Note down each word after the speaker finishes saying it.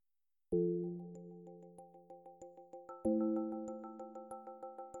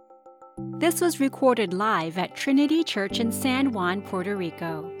This was recorded live at Trinity Church in San Juan, Puerto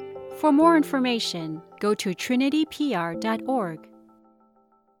Rico. For more information, go to trinitypr.org.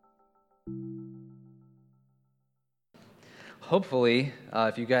 Hopefully,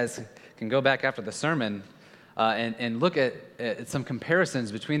 if you guys can go back after the sermon and look at some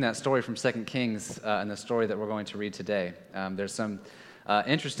comparisons between that story from 2 Kings and the story that we're going to read today. There's some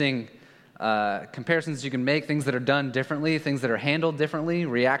interesting comparisons you can make, things that are done differently, things that are handled differently,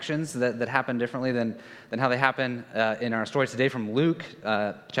 reactions that happen differently than how they happen in our story today from Luke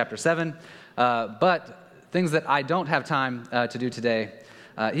chapter 7. But things that I don't have time to do today,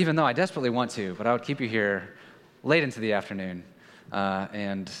 even though I desperately want to, but I would keep you here late into the afternoon,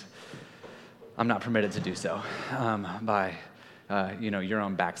 and I'm not permitted to do so by your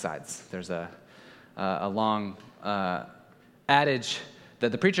own backsides. There's a long adage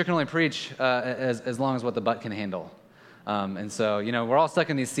that the preacher can only preach as long as what the butt can handle. And so, we're all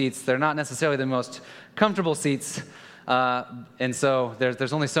stuck in these seats. They're not necessarily the most comfortable seats. And so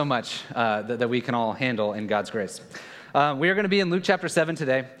there's only so much that we can all handle in God's grace. We are going to be in Luke chapter 7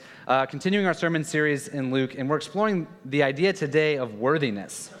 today, continuing our sermon series in Luke, and we're exploring the idea today of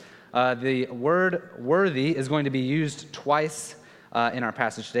worthiness. The word worthy is going to be used twice in our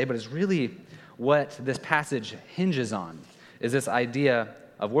passage today, but it's really what this passage hinges on, is this idea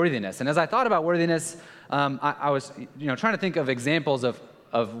of worthiness. And as I thought about worthiness, I was trying to think of examples of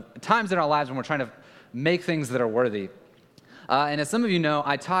times in our lives when we're trying to make things that are worthy. And as some of you know,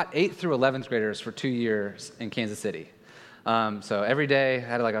 I taught 8th through 11th graders for 2 years in Kansas City. So every day, I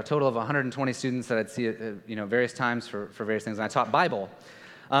had like a total of 120 students that I'd see at various times for various things. And I taught Bible.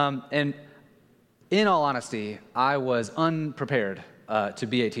 And in all honesty, I was unprepared to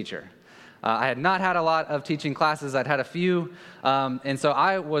be a teacher. I had not had a lot of teaching classes. I'd had a few. And so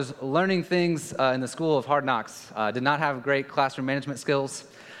I was learning things in the school of hard knocks. Did not have great classroom management skills.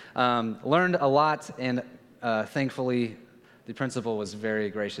 Learned a lot, and thankfully, the principal was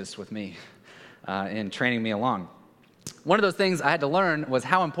very gracious with me in training me along. One of those things I had to learn was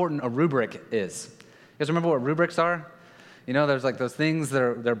how important a rubric is. You guys remember what rubrics are? There's like those things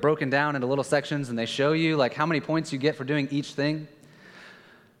that they're broken down into little sections, and they show you like how many points you get for doing each thing.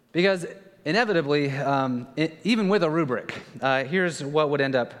 Because inevitably, even with a rubric, here's what would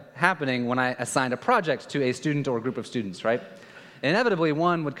end up happening when I assigned a project to a student or a group of students, right? Inevitably,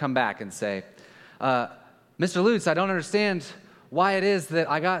 one would come back and say, Mr. Lutz, I don't understand why it is that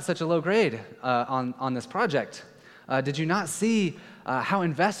I got such a low grade on this project. Did you not see how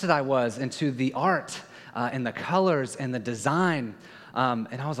invested I was into the art and the colors and the design?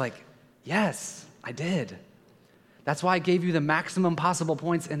 And I was like, yes, I did. That's why I gave you the maximum possible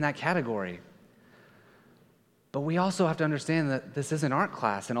points in that category. But we also have to understand that this is an art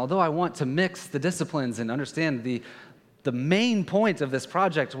class, and although I want to mix the disciplines and understand the main point of this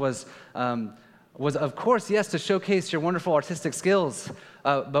project was of course, yes, to showcase your wonderful artistic skills,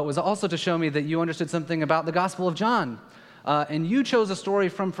 but was also to show me that you understood something about the Gospel of John, and you chose a story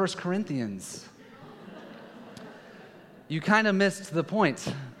from 1 Corinthians. You kind of missed the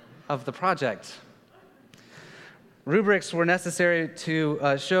point of the project. Rubrics were necessary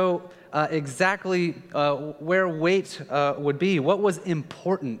to show exactly where weight would be, what was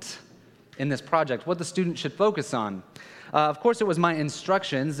important in this project, what the student should focus on. Of course, it was my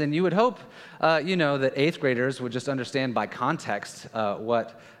instructions, and you would hope, that 8th graders would just understand by context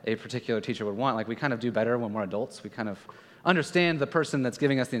what a particular teacher would want. Like, we kind of do better when we're adults. We kind of understand the person that's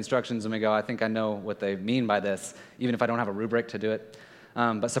giving us the instructions, and we go, I think I know what they mean by this, even if I don't have a rubric to do it.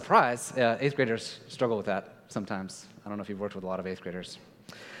 But surprise, 8th graders struggle with that sometimes. I don't know if you've worked with a lot of 8th graders.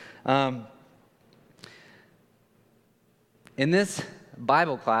 In this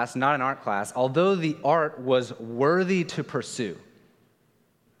Bible class, not an art class, although the art was worthy to pursue,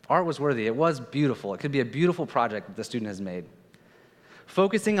 art was worthy, it was beautiful, it could be a beautiful project that the student has made.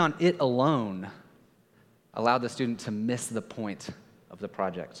 Focusing on it alone allowed the student to miss the point of the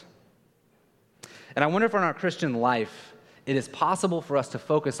project. And I wonder if in our Christian life, it is possible for us to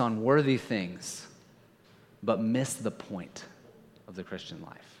focus on worthy things, but miss the point of the Christian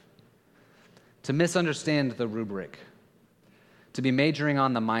life. To misunderstand the rubric. To be majoring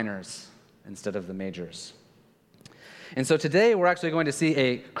on the minors instead of the majors. And so today we're actually going to see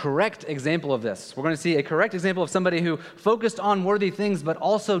a correct example of this. We're going to see a correct example of somebody who focused on worthy things, but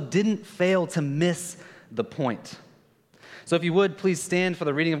also didn't fail to miss the point. So if you would, please stand for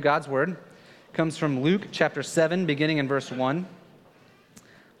the reading of God's word. It comes from Luke chapter 7, beginning in verse 1.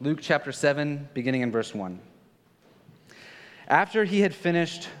 Luke chapter 7, beginning in verse 1. After he had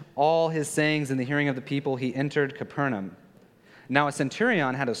finished all his sayings in the hearing of the people, he entered Capernaum. Now a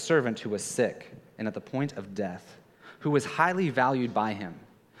centurion had a servant who was sick and at the point of death, who was highly valued by him.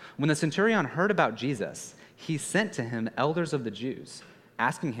 When the centurion heard about Jesus, he sent to him elders of the Jews,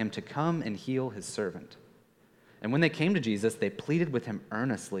 asking him to come and heal his servant. And when they came to Jesus, they pleaded with him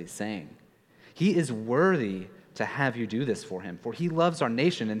earnestly, saying, "He is worthy to have you do this for him, for he loves our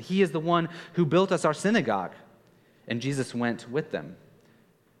nation, and he is the one who built us our synagogue." And Jesus went with them.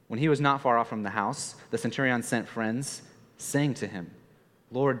 When he was not far off from the house, the centurion sent friends, saying to him,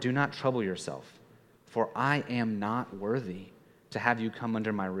 "Lord, do not trouble yourself, for I am not worthy to have you come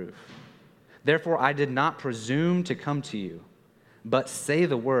under my roof. Therefore I did not presume to come to you, but say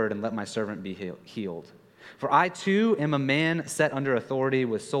the word and let my servant be healed. For I too am a man set under authority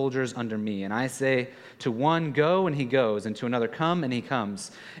with soldiers under me, and I say to one, 'Go,' and he goes, and to another, 'Come,' and he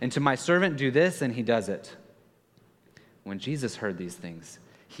comes, and to my servant, 'Do this,' and he does it." When Jesus heard these things,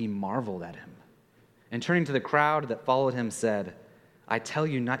 he marveled at him, and turning to the crowd that followed him, said, "I tell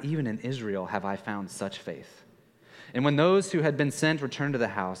you, not even in Israel have I found such faith." And when those who had been sent returned to the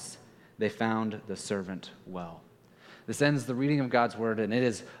house, they found the servant well. This ends the reading of God's word, and it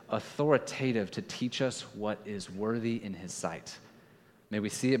is authoritative to teach us what is worthy in his sight. May we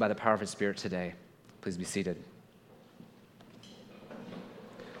see it by the power of his Spirit today. Please be seated.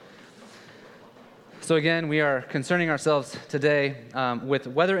 So again, we are concerning ourselves today with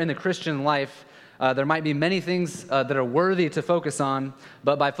whether in the Christian life there might be many things that are worthy to focus on,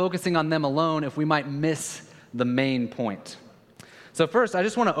 but by focusing on them alone, if we might miss the main point. So first, I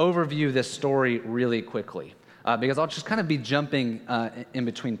just want to overview this story really quickly, because I'll just kind of be jumping in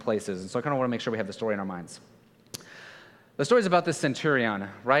between places, and so I kind of want to make sure we have the story in our minds. The story is about this centurion,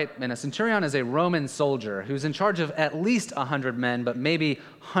 right? And a centurion is a Roman soldier who's in charge of at least 100 men, but maybe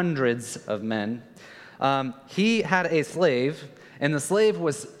hundreds of men. He had a slave, and the slave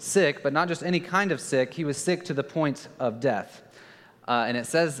was sick, but not just any kind of sick. He was sick to the point of death. And it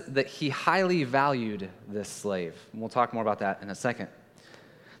says that he highly valued this slave. And we'll talk more about that in a second.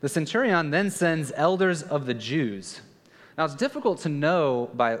 The centurion then sends elders of the Jews. Now, it's difficult to know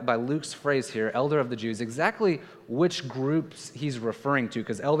by Luke's phrase here, elder of the Jews, exactly which groups he's referring to,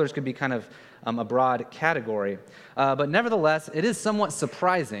 because elders could be kind of a broad category. But nevertheless, it is somewhat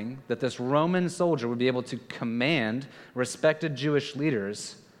surprising that this Roman soldier would be able to command respected Jewish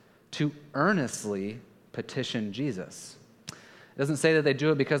leaders to earnestly petition Jesus. It doesn't say that they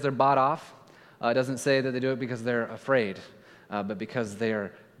do it because they're bought off. It doesn't say that they do it because they're afraid, but because they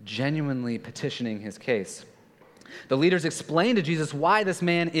are genuinely petitioning his case. The leaders explain to Jesus why this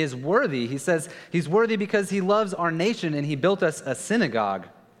man is worthy. He says he's worthy because he loves our nation and he built us a synagogue.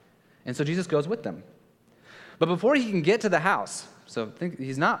 And so Jesus goes with them. But before he can get to the house, so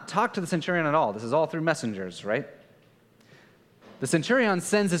he's not talked to the centurion at all. This is all through messengers, right? The centurion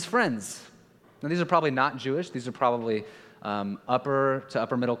sends his friends. Now, these are probably not Jewish. These are probably upper to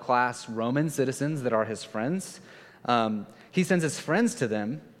upper middle class Roman citizens that are his friends. He sends his friends to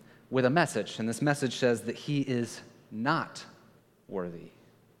them with a message, and this message says that he is not worthy.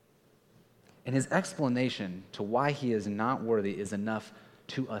 And his explanation to why he is not worthy is enough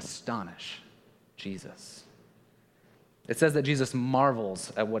to astonish Jesus. It says that Jesus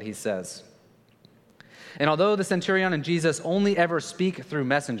marvels at what he says. And although the centurion and Jesus only ever speak through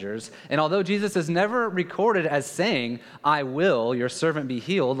messengers, and although Jesus is never recorded as saying, "I will, your servant be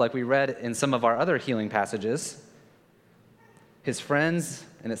healed," like we read in some of our other healing passages, his friends,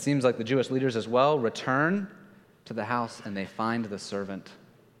 and it seems like the Jewish leaders as well, return to the house and they find the servant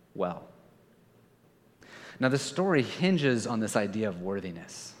well. Now, this story hinges on this idea of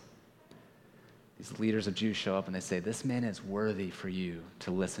worthiness. These leaders of Jews show up and they say, "This man is worthy for you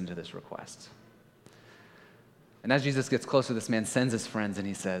to listen to this request." And as Jesus gets closer, this man sends his friends and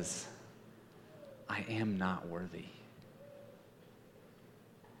he says, "I am not worthy."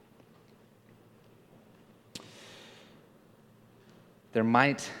 There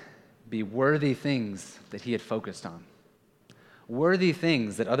might be worthy things that he had focused on, worthy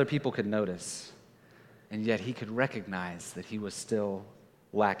things that other people could notice, and yet he could recognize that he was still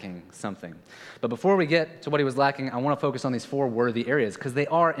lacking something. But before we get to what he was lacking, I want to focus on these 4 worthy areas because they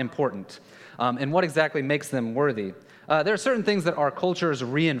are important. And what exactly makes them worthy? There are certain things that our cultures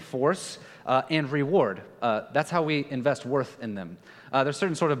reinforce and reward. That's how we invest worth in them. There's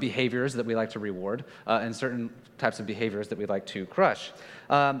certain sort of behaviors that we like to reward and certain types of behaviors that we like to crush.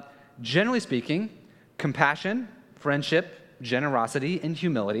 Generally speaking, compassion, friendship, generosity, and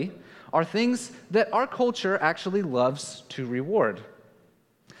humility are things that our culture actually loves to reward.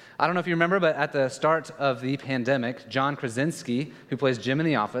 I don't know if you remember, but at the start of the pandemic, John Krasinski, who plays Jim in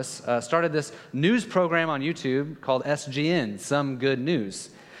The Office, started this news program on YouTube called SGN, Some Good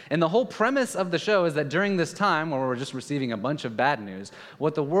News. And the whole premise of the show is that during this time where we're just receiving a bunch of bad news,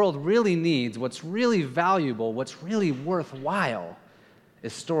 what the world really needs, what's really valuable, what's really worthwhile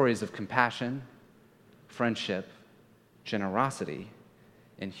is stories of compassion, friendship, generosity,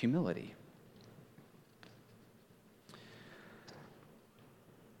 and humility.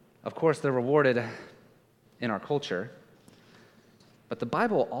 Of course, they're rewarded in our culture, but the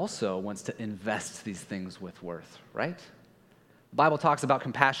Bible also wants to invest these things with worth, right? The Bible talks about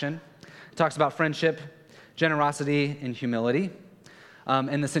compassion, it talks about friendship, generosity, and humility.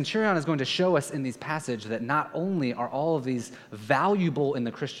 And the centurion is going to show us in these passages that not only are all of these valuable in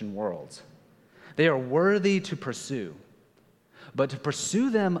the Christian world, they are worthy to pursue, but to pursue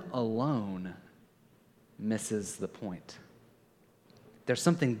them alone misses the point. There's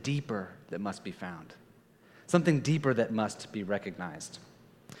something deeper that must be found, something deeper that must be recognized.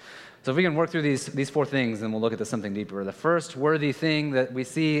 So if we can work through these four things, then we'll look at the something deeper. The first worthy thing that we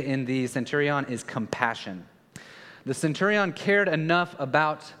see in the centurion is compassion. The centurion cared enough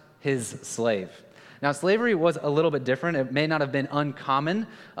about his slave. Now, slavery was a little bit different. It may not have been uncommon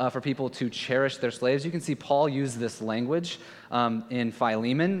for people to cherish their slaves. You can see Paul use this language in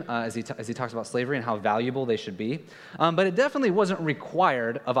Philemon as he talks about slavery and how valuable they should be. But it definitely wasn't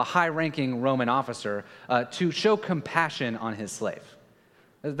required of a high-ranking Roman officer to show compassion on his slave.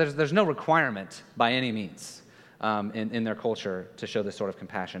 There's no requirement by any means in their culture to show this sort of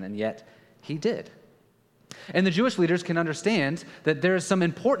compassion, and yet he did. And the Jewish leaders can understand that there's some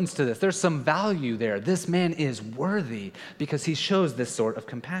importance to this. There's some value there. This man is worthy because he shows this sort of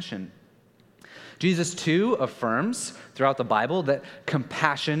compassion. Jesus, too, affirms throughout the Bible that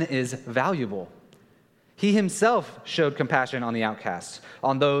compassion is valuable. He himself showed compassion on the outcasts,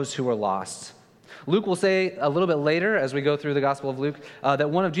 on those who were lost. Luke will say a little bit later, as we go through the Gospel of Luke, that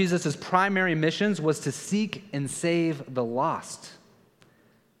one of Jesus' primary missions was to seek and save the lost.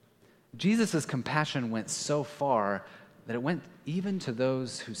 Jesus' compassion went so far that it went even to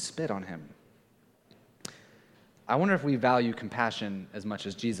those who spit on him. I wonder if we value compassion as much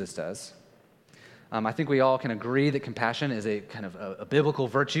as Jesus does. I think we all can agree that compassion is a kind of a biblical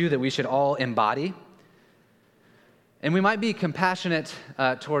virtue that we should all embody. And we might be compassionate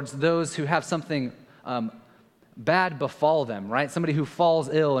towards those who have something bad befall them, right? Somebody who falls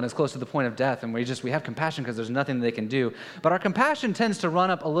ill and is close to the point of death, and we have compassion because there's nothing they can do. But our compassion tends to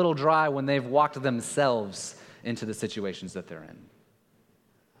run up a little dry when they've walked themselves into the situations that they're in.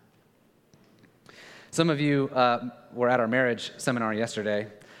 Some of you were at our marriage seminar yesterday,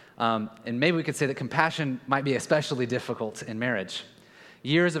 and maybe we could say that compassion might be especially difficult in marriage.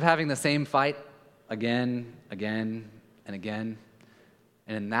 Years of having the same fight again, and again,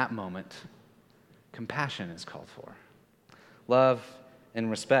 and in that moment, compassion is called for. Love and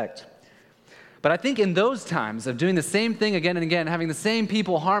respect. But I think in those times of doing the same thing again and again, having the same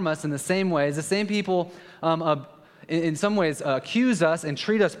people harm us in the same ways, the same people in some ways accuse us and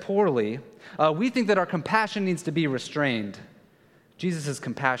treat us poorly, we think that our compassion needs to be restrained. Jesus'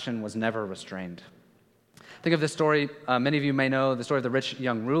 compassion was never restrained. Think of this story. Many of you may know the story of the rich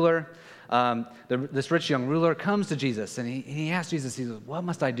young ruler. This rich young ruler comes to Jesus, and he asks Jesus, he says, what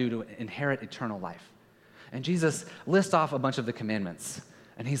must I do to inherit eternal life? And Jesus lists off a bunch of the commandments.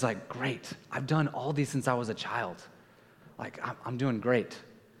 And he's like, great, I've done all these since I was a child. Like, I'm doing great.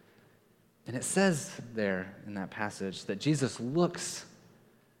 And it says there in that passage that Jesus looks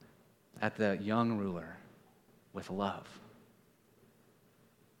at the young ruler with love,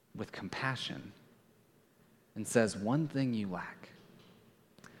 with compassion, and says, one thing you lack.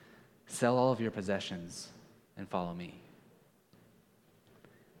 Sell all of your possessions and follow me.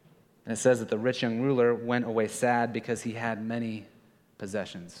 And it says that the rich young ruler went away sad because he had many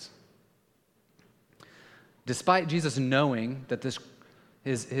possessions. Despite Jesus knowing that this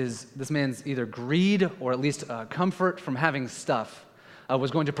man's either greed or at least comfort from having stuff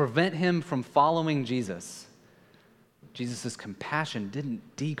was going to prevent him from following Jesus, Jesus' compassion didn't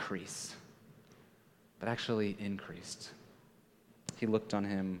decrease, but actually increased. He looked on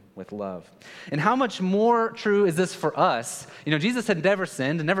him with love. And how much more true is this for us? You know, Jesus had never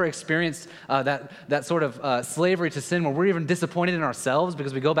sinned and never experienced that sort of slavery to sin where we're even disappointed in ourselves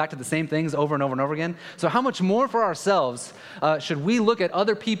because we go back to the same things over and over and over again. So how much more for ourselves should we look at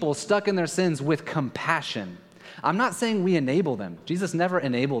other people stuck in their sins with compassion? I'm not saying we enable them. Jesus never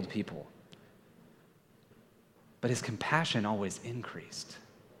enabled people. But his compassion always increased.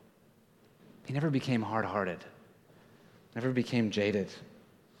 He never became hard-hearted. Never became jaded.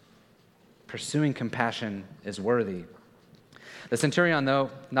 Pursuing compassion is worthy. The centurion, though,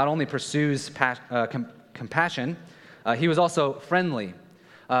 not only pursues compassion, he was also friendly.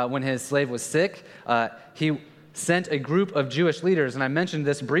 When his slave was sick, he sent a group of Jewish leaders, and I mentioned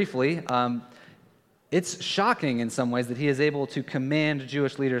this briefly. It's shocking in some ways that he is able to command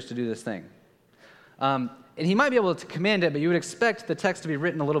Jewish leaders to do this thing. And he might be able to command it, but you would expect the text to be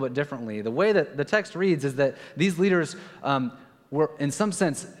written a little bit differently. The way that the text reads is that these leaders were, in some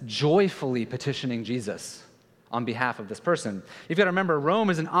sense, joyfully petitioning Jesus on behalf of this person. You've got to remember, Rome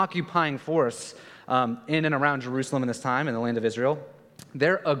is an occupying force in and around Jerusalem in this time, in the land of Israel.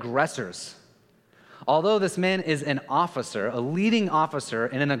 They're aggressors. Although this man is an officer, a leading officer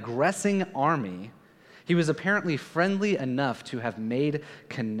in an aggressing army, he was apparently friendly enough to have made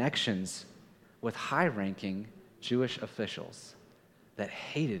connections with high-ranking Jewish officials that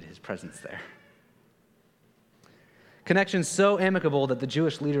hated his presence there. Connections so amicable that the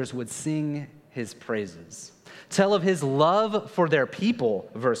Jewish leaders would sing his praises, tell of his love for their people,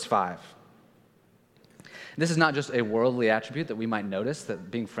 verse 5. This is not just a worldly attribute that we might notice, that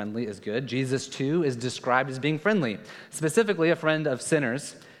being friendly is good. Jesus, too, is described as being friendly, specifically a friend of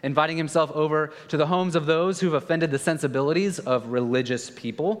sinners, inviting himself over to the homes of those who've offended the sensibilities of religious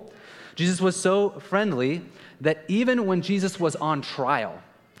people. Jesus was so friendly that even when Jesus was on trial,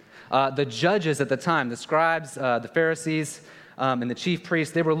 the judges at the time, the scribes, the Pharisees, and the chief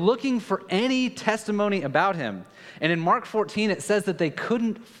priests, they were looking for any testimony about him. And in Mark 14, it says that they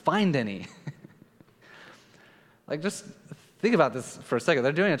couldn't find any. Like, just think about this for a second.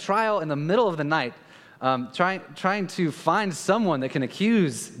 They're doing a trial in the middle of the night, trying to find someone that can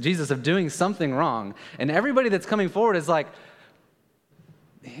accuse Jesus of doing something wrong. And everybody that's coming forward is like,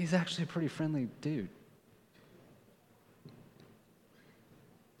 he's actually a pretty friendly dude.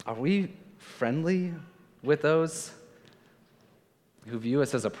 Are we friendly with those who view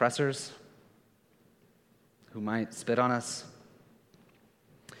us as oppressors, who might spit on us?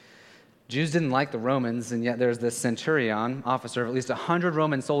 Jews didn't like the Romans, and yet there's this centurion, officer of at least 100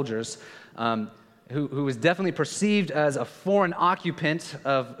 Roman soldiers, who was definitely perceived as a foreign occupant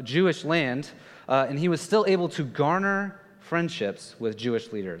of Jewish land, and he was still able to garner friendships with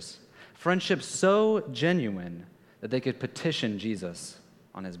Jewish leaders. Friendships so genuine that they could petition Jesus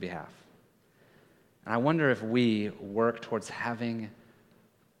on his behalf. And I wonder if we work towards having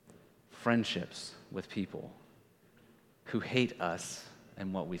friendships with people who hate us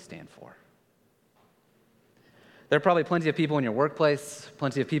and what we stand for. There are probably plenty of people in your workplace,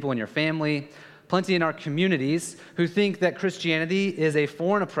 plenty of people in your family, plenty in our communities who think that Christianity is a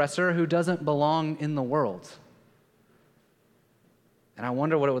foreign oppressor who doesn't belong in the world. And I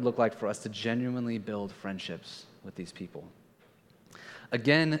wonder what it would look like for us to genuinely build friendships with these people.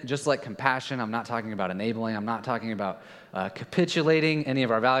 Again, just like compassion, I'm not talking about enabling. I'm not talking about capitulating any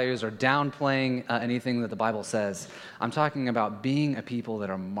of our values or downplaying anything that the Bible says. I'm talking about being a people that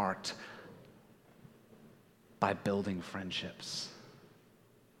are marked by building friendships.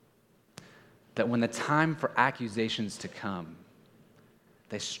 That when the time for accusations to come,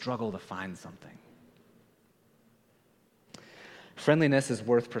 they struggle to find something. Friendliness is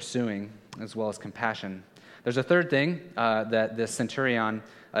worth pursuing, as well as compassion. There's a third thing that this centurion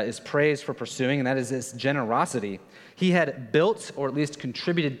is praised for pursuing, and that is his generosity. He had built, or at least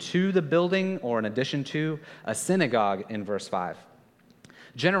contributed to the building, or in addition to, a synagogue in verse 5.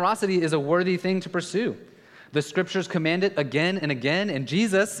 Generosity is a worthy thing to pursue. The scriptures command it again and again, and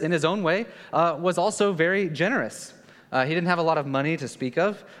Jesus, in his own way, was also very generous. He didn't have a lot of money to speak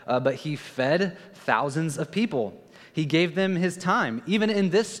of, but he fed thousands of people. He gave them his time. Even in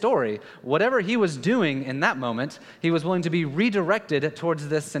this story, whatever he was doing in that moment, he was willing to be redirected towards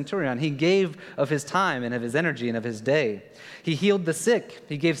this centurion. He gave of his time and of his energy and of his day. He healed the sick.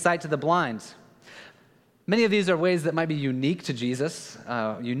 He gave sight to the blind. Many of these are ways that might be unique to Jesus,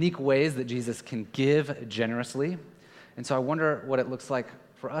 unique ways that Jesus can give generously. And so I wonder what it looks like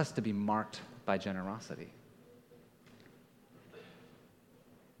for us to be marked by generosity.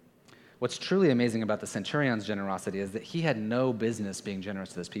 What's truly amazing about the centurion's generosity is that he had no business being generous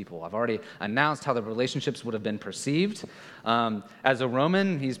to his people. I've already announced how the relationships would have been perceived. As a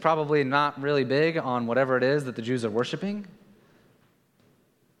Roman, he's probably not really big on whatever it is that the Jews are worshiping.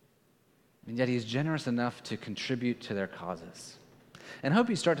 And yet he's generous enough to contribute to their causes. And I hope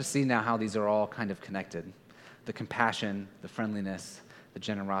you start to see now how these are all kind of connected. The compassion, the friendliness, the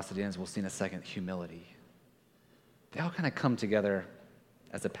generosity, and as we'll see in a second, humility. They all kind of come together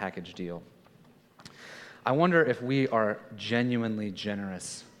as a package deal. I wonder if we are genuinely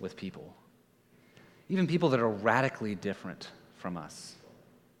generous with people, even people that are radically different from us.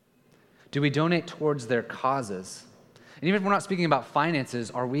 Do we donate towards their causes? And even if we're not speaking about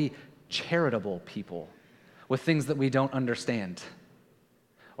finances, are we charitable people with things that we don't understand?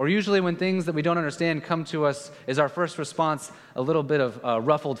 Or usually when things that we don't understand come to us, is our first response a little bit of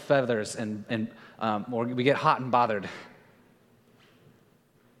ruffled feathers or we get hot and bothered?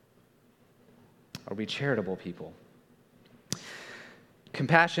 Are we charitable people?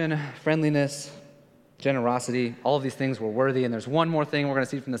 Compassion, friendliness, generosity, all of these things were worthy. And there's one more thing we're going to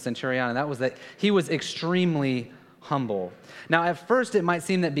see from the centurion, and that was that he was extremely humble. Now, at first, it might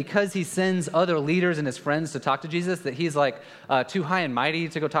seem that because he sends other leaders and his friends to talk to Jesus, that he's like too high and mighty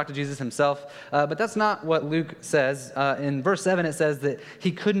to go talk to Jesus himself. But that's not what Luke says. In verse 7, it says that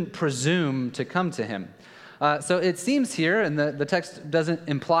he couldn't presume to come to him. So it seems here, and the text doesn't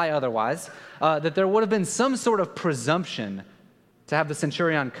imply otherwise, that there would have been some sort of presumption to have the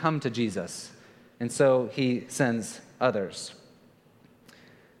centurion come to Jesus. And so he sends others.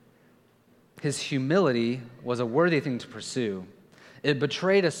 His humility was a worthy thing to pursue. It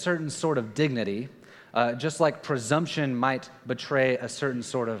betrayed a certain sort of dignity, just like presumption might betray a certain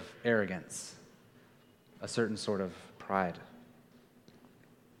sort of arrogance, a certain sort of pride.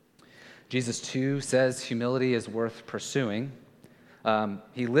 Jesus, too, says humility is worth pursuing.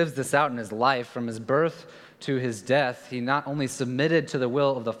 He lives this out in his life. From his birth to his death, he not only submitted to the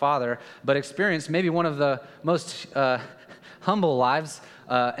will of the Father, but experienced maybe one of the most humble lives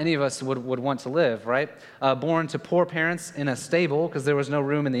any of us would want to live, right? Born to poor parents in a stable because there was no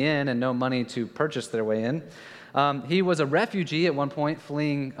room in the inn and no money to purchase their way in. He was a refugee at one point,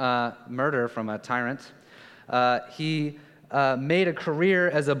 fleeing murder from a tyrant. He made a career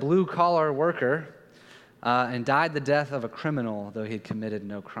as a blue-collar worker and died the death of a criminal, though he had committed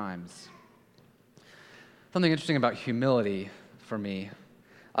no crimes. Something interesting about humility for me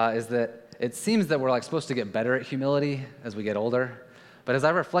is that it seems that we're supposed to get better at humility as we get older. But as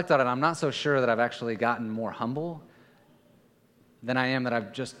I reflect on it, I'm not so sure that I've actually gotten more humble than I am that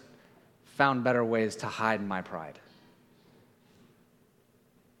I've just found better ways to hide my pride.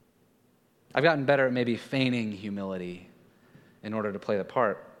 I've gotten better at maybe feigning humility in order to play the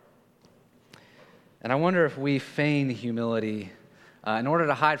part. And I wonder if we feign humility in order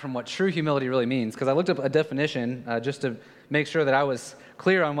to hide from what true humility really means. Because I looked up a definition just to make sure that I was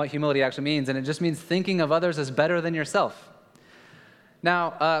clear on what humility actually means, and it just means thinking of others as better than yourself.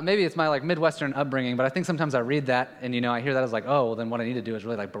 Now, maybe it's my Midwestern upbringing, but I think sometimes I read that and, I hear that as oh, well, then what I need to do is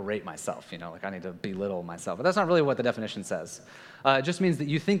really berate myself, I need to belittle myself. But that's not really what the definition says. It just means that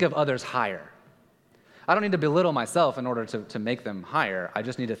you think of others higher. I don't need to belittle myself in order to make them higher. I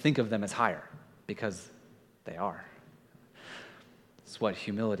just need to think of them as higher because they are. That's what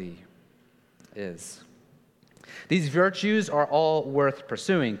humility is. These virtues are all worth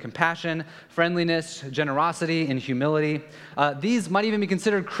pursuing: compassion, friendliness, generosity, and humility. These might even be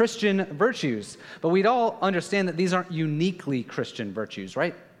considered Christian virtues, but we'd all understand that these aren't uniquely Christian virtues,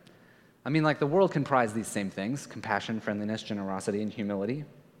 right? I mean, the world can prize these same things: compassion, friendliness, generosity, and humility.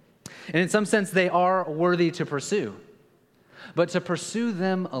 And in some sense, they are worthy to pursue. But to pursue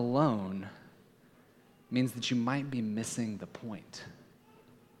them alone means that you might be missing the point.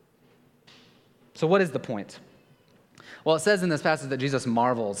 So what is the point? Well, it says in this passage that Jesus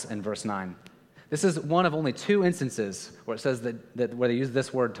marvels in verse 9. This is one of only two instances where it says that where they use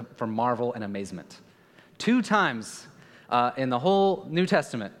this word for marvel and amazement. 2 times in the whole New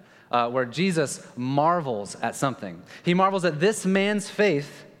Testament where Jesus marvels at something. He marvels at this man's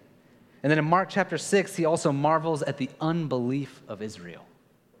faith, and then in Mark chapter 6, he also marvels at the unbelief of Israel.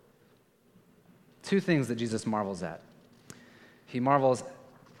 2 things that Jesus marvels at. He marvels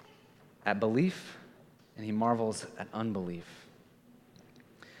at belief, and he marvels at unbelief.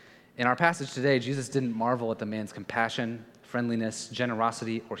 In our passage today, Jesus didn't marvel at the man's compassion, friendliness,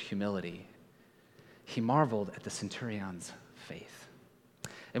 generosity, or humility. He marveled at the centurion's faith.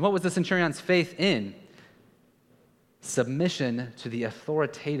 And what was the centurion's faith in? Submission to the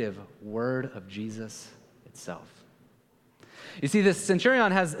authoritative word of Jesus itself. You see, this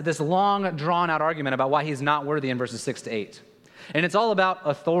centurion has this long, drawn-out argument about why he's not worthy in verses 6 to 8. And it's all about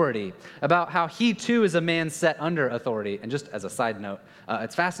authority, about how he too is a man set under authority. And just as a side note,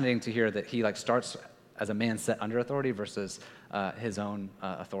 it's fascinating to hear that he starts as a man set under authority versus his own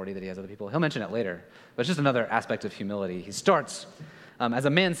authority that he has other people. He'll mention it later, but it's just another aspect of humility. He starts as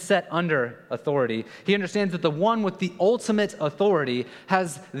a man set under authority. He understands that the one with the ultimate authority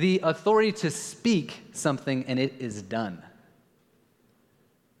has the authority to speak something, and it is done.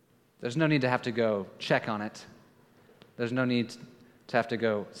 There's no need to have to go check on it. There's no need to have to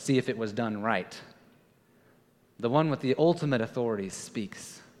go see if it was done right. The one with the ultimate authority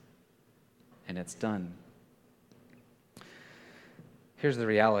speaks, and it's done. Here's the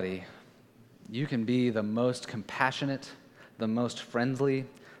reality. You can be the most compassionate, the most friendly,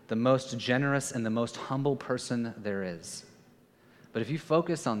 the most generous, and the most humble person there is. But if you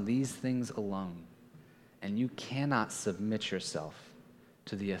focus on these things alone, and you cannot submit yourself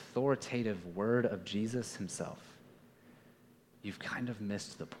to the authoritative word of Jesus himself, you've kind of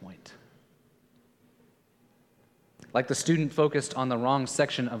missed the point. Like the student focused on the wrong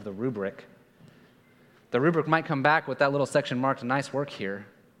section of the rubric, The rubric might come back with that little section marked "nice work" here,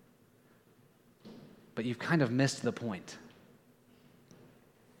 but you've kind of missed the point.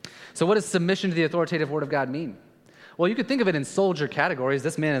 So what does submission to the authoritative word of God mean? Well, you could think of it in soldier categories.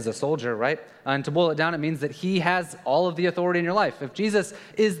 This man is a soldier, right? And to boil it down, it means that he has all of the authority in your life. If Jesus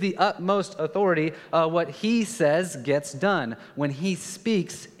is the utmost authority, what he says gets done. When he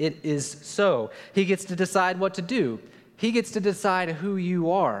speaks, it is so. He gets to decide what to do. He gets to decide who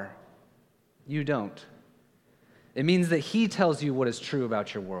you are. You don't. It means that he tells you what is true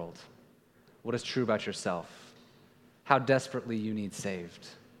about your world, what is true about yourself, how desperately you need saved.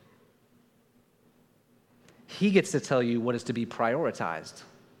 He gets to tell you what is to be prioritized.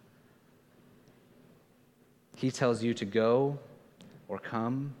 He tells you to go or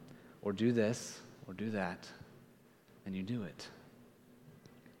come or do this or do that, and you do it.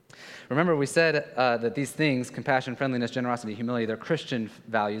 Remember, we said that these things, compassion, friendliness, generosity, humility, they're Christian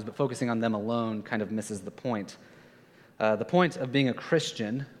values, but focusing on them alone kind of misses the point. The point of being a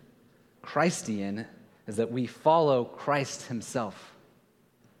Christian, Christian, is that we follow Christ himself.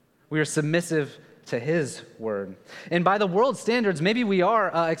 We are submissive to his word. And by the world's standards, maybe we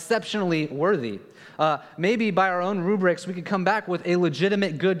are exceptionally worthy. Maybe by our own rubrics, we could come back with a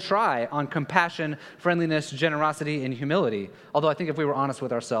legitimate good try on compassion, friendliness, generosity, and humility. Although I think if we were honest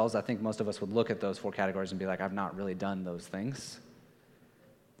with ourselves, I think most of us would look at those 4 categories and be like, I've not really done those things.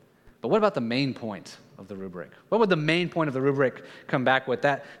 But what about the main point of the rubric? What would the main point of the rubric come back with?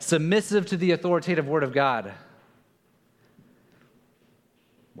 That submissive to the authoritative word of God.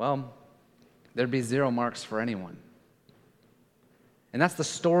 Well, there'd be 0 marks for anyone. And that's the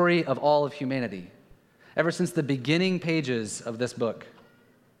story of all of humanity. Ever since the beginning pages of this book,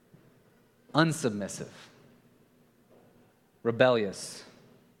 unsubmissive, rebellious,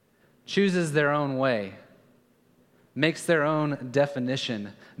 chooses their own way, makes their own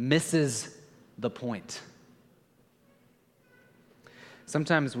definition, misses the point.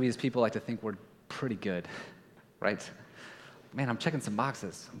 Sometimes we as people like to think we're pretty good, right? Man, I'm checking some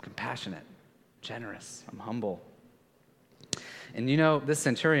boxes. I'm compassionate, generous, I'm humble. And you know, this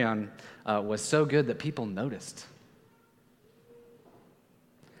centurion was so good that people noticed.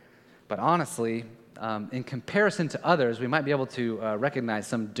 But honestly, in comparison to others, we might be able to recognize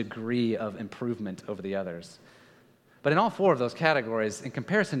some degree of improvement over the others. But in all 4 of those categories, in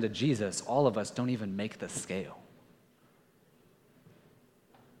comparison to Jesus, all of us don't even make the scale.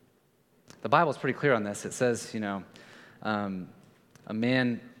 The Bible's pretty clear on this. It says, a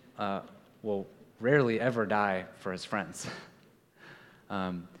man will rarely ever die for his friends.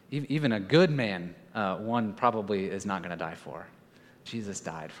 Even a good man, one probably is not going to die for. Jesus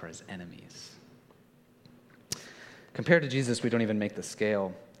died for his enemies. Compared to Jesus, we don't even make the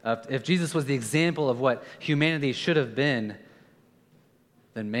scale. If Jesus was the example of what humanity should have been,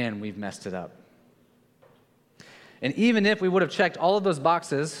 then man, we've messed it up. And even if we would have checked all of those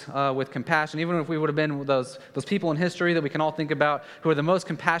boxes with compassion, even if we would have been those people in history that we can all think about who are the most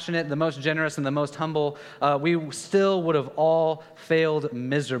compassionate, the most generous, and the most humble, we still would have all failed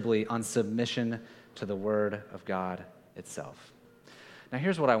miserably on submission to the word of God itself. Now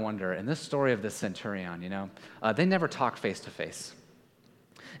here's what I wonder. In this story of this centurion, they never talk face to face.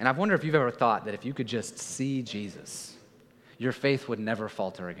 And I wonder if you've ever thought that if you could just see Jesus, your faith would never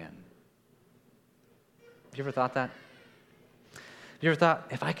falter again. Have you ever thought that? Have you ever thought,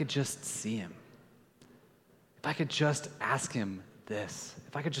 if I could just see him, if I could just ask him this,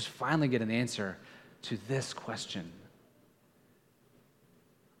 if I could just finally get an answer to this question,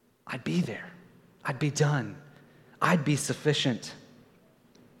 I'd be there. I'd be done. I'd be sufficient.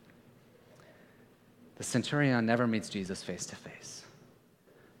 The centurion never meets Jesus face to face.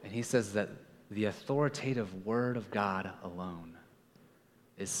 And he says that the authoritative word of God alone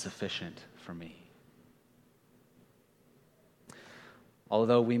is sufficient for me.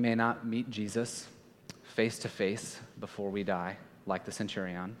 Although we may not meet Jesus face to face before we die, like the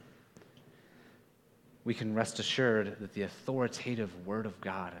centurion, we can rest assured that the authoritative word of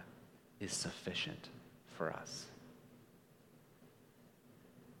God is sufficient for us.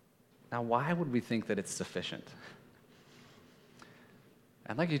 Now, why would we think that it's sufficient?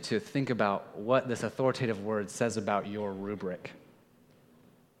 I'd like you to think about what this authoritative word says about your rubric.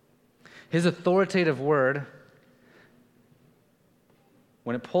 His authoritative word,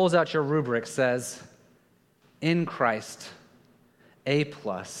 when it pulls out your rubric, says, in Christ, A+,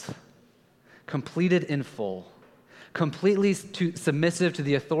 completed in full, completely submissive to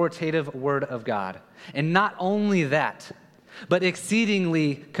the authoritative word of God. And not only that, but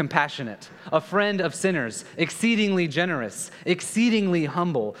exceedingly compassionate, a friend of sinners, exceedingly generous, exceedingly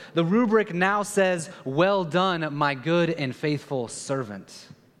humble. The rubric now says, well done, my good and faithful servant.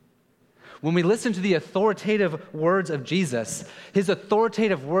 When we listen to the authoritative words of Jesus, his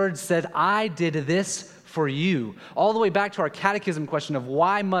authoritative words said, I did this for you. All the way back to our catechism question of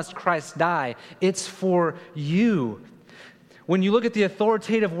why must Christ die? It's for you. When you look at the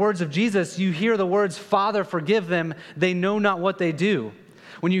authoritative words of Jesus, you hear the words, Father, forgive them, they know not what they do.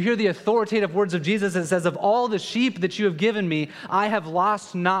 When you hear the authoritative words of Jesus, it says, of all the sheep that you have given me, I have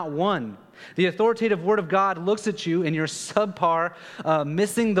lost not one. The authoritative word of God looks at you in your subpar,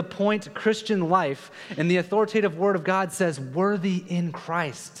 missing the point Christian life, and the authoritative word of God says, worthy in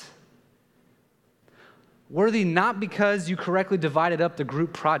Christ. Worthy not because you correctly divided up the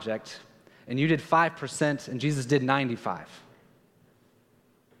group project and you did 5% and Jesus did 95%.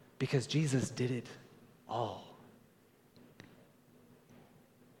 Because Jesus did it all.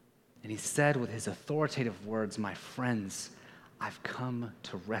 And he said with his authoritative words, my friends, I've come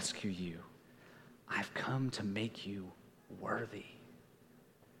to rescue you. I've come to make you worthy.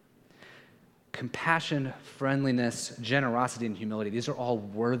 Compassion, friendliness, generosity, and humility, these are all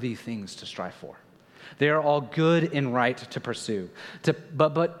worthy things to strive for. They are all good and right to pursue.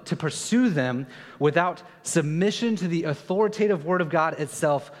 But to pursue them without submission to the authoritative word of God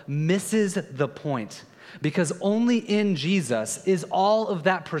itself misses the point. Because only in Jesus is all of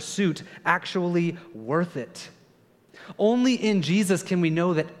that pursuit actually worth it. Only in Jesus can we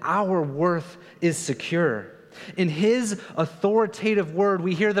know that our worth is secure. In his authoritative word,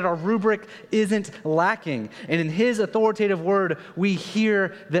 we hear that our rubric isn't lacking. And in his authoritative word, we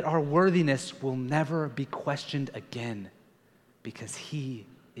hear that our worthiness will never be questioned again because he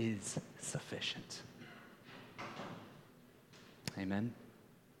is sufficient. Amen.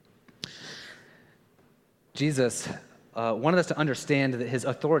 Jesus wanted us to understand that his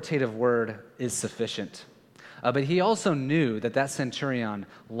authoritative word is sufficient. But he also knew that that centurion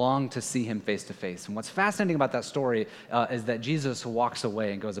longed to see him face to face. And what's fascinating about that story is that Jesus walks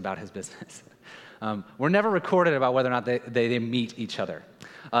away and goes about his business. We're never recorded about whether or not they meet each other.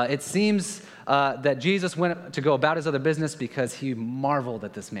 It seems that Jesus went to go about his other business because he marveled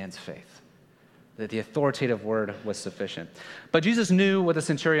at this man's faith, that the authoritative word was sufficient. But Jesus knew what the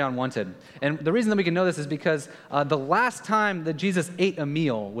centurion wanted. And the reason that we can know this is because the last time that Jesus ate a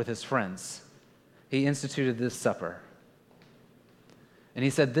meal with his friends, he instituted this supper. And he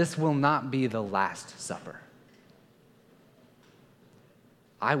said, this will not be the last supper.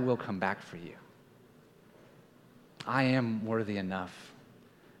 I will come back for you. I am worthy enough,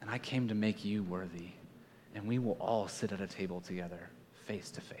 and I came to make you worthy, and we will all sit at a table together,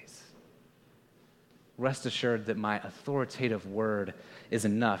 face to face. Rest assured that my authoritative word is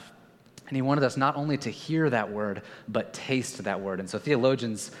enough. And he wanted us not only to hear that word, but taste that word. And so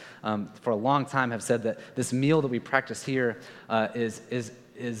theologians for a long time have said that this meal that we practice here is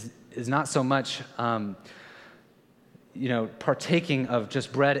not so much partaking of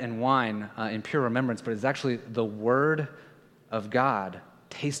just bread and wine in pure remembrance, but it's actually the word of God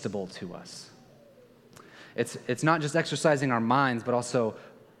tasteable to us. It's not just exercising our minds, but also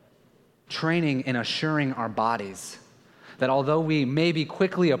training and assuring our bodies that although we may be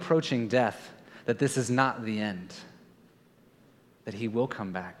quickly approaching death, that this is not the end, that he will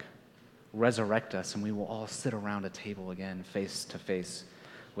come back, resurrect us, and we will all sit around a table again, face to face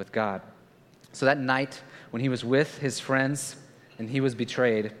with God. So that night, when he was with his friends and he was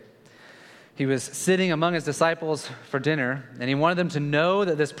betrayed, he was sitting among his disciples for dinner, and he wanted them to know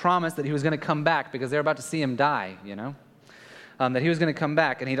that this promise that he was going to come back because they were about to see him die, that he was going to come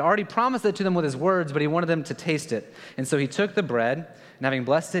back. And he'd already promised it to them with his words, but he wanted them to taste it. And so he took the bread, and having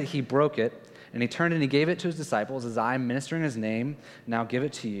blessed it, he broke it, and he turned and he gave it to his disciples, as I, ministering his name, now give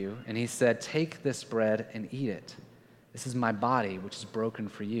it to you. And he said, take this bread and eat it. This is my body, which is broken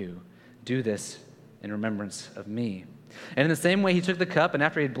for you. Do this in remembrance of me. And in the same way, he took the cup, and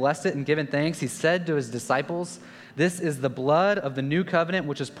after he had blessed it and given thanks, he said to his disciples, this is the blood of the new covenant,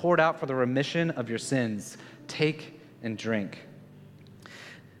 which is poured out for the remission of your sins. Take and drink.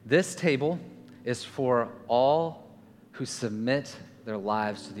 This table is for all who submit their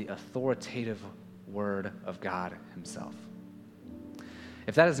lives to the authoritative word of God himself.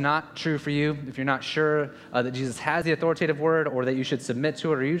 If that is not true for you, if you're not sure that Jesus has the authoritative word or that you should submit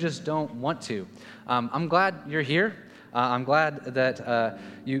to it or you just don't want to, I'm glad you're here. I'm glad that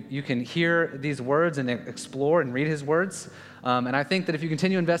you can hear these words and explore and read his words. And I think that if you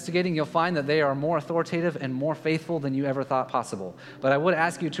continue investigating, you'll find that they are more authoritative and more faithful than you ever thought possible. But I would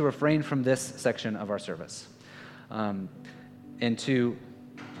ask you to refrain from this section of our service and to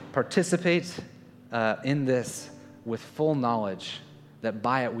participate in this with full knowledge that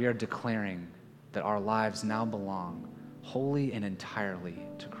by it we are declaring that our lives now belong wholly and entirely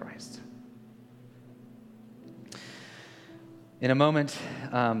to Christ. In a moment,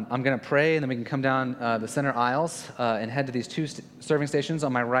 I'm going to pray, and then we can come down the center aisles and head to these two serving stations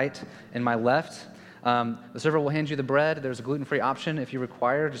on my right and my left. The server will hand you the bread. There's a gluten-free option if you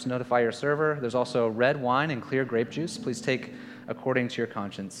require. Just notify your server. There's also red wine and clear grape juice. Please take according to your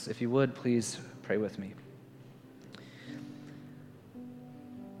conscience. If you would, please pray with me.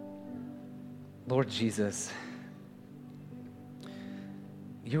 Lord Jesus,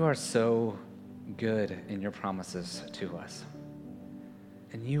 you are so good in your promises to us.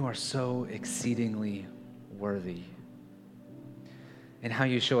 And you are so exceedingly worthy in how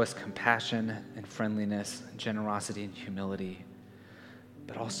you show us compassion and friendliness, and generosity and humility,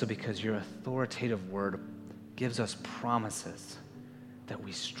 but also because your authoritative word gives us promises that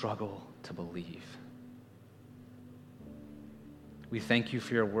we struggle to believe. We thank you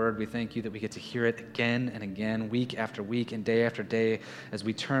for your word. We thank you that we get to hear it again and again, week after week and day after day, as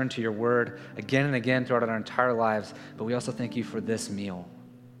we turn to your word again and again throughout our entire lives. But we also thank you for this meal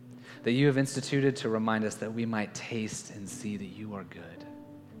that you have instituted to remind us that we might taste and see that you are good.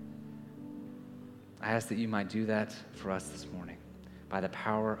 I ask that you might do that for us this morning by the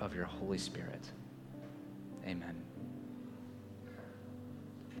power of your Holy Spirit. Amen.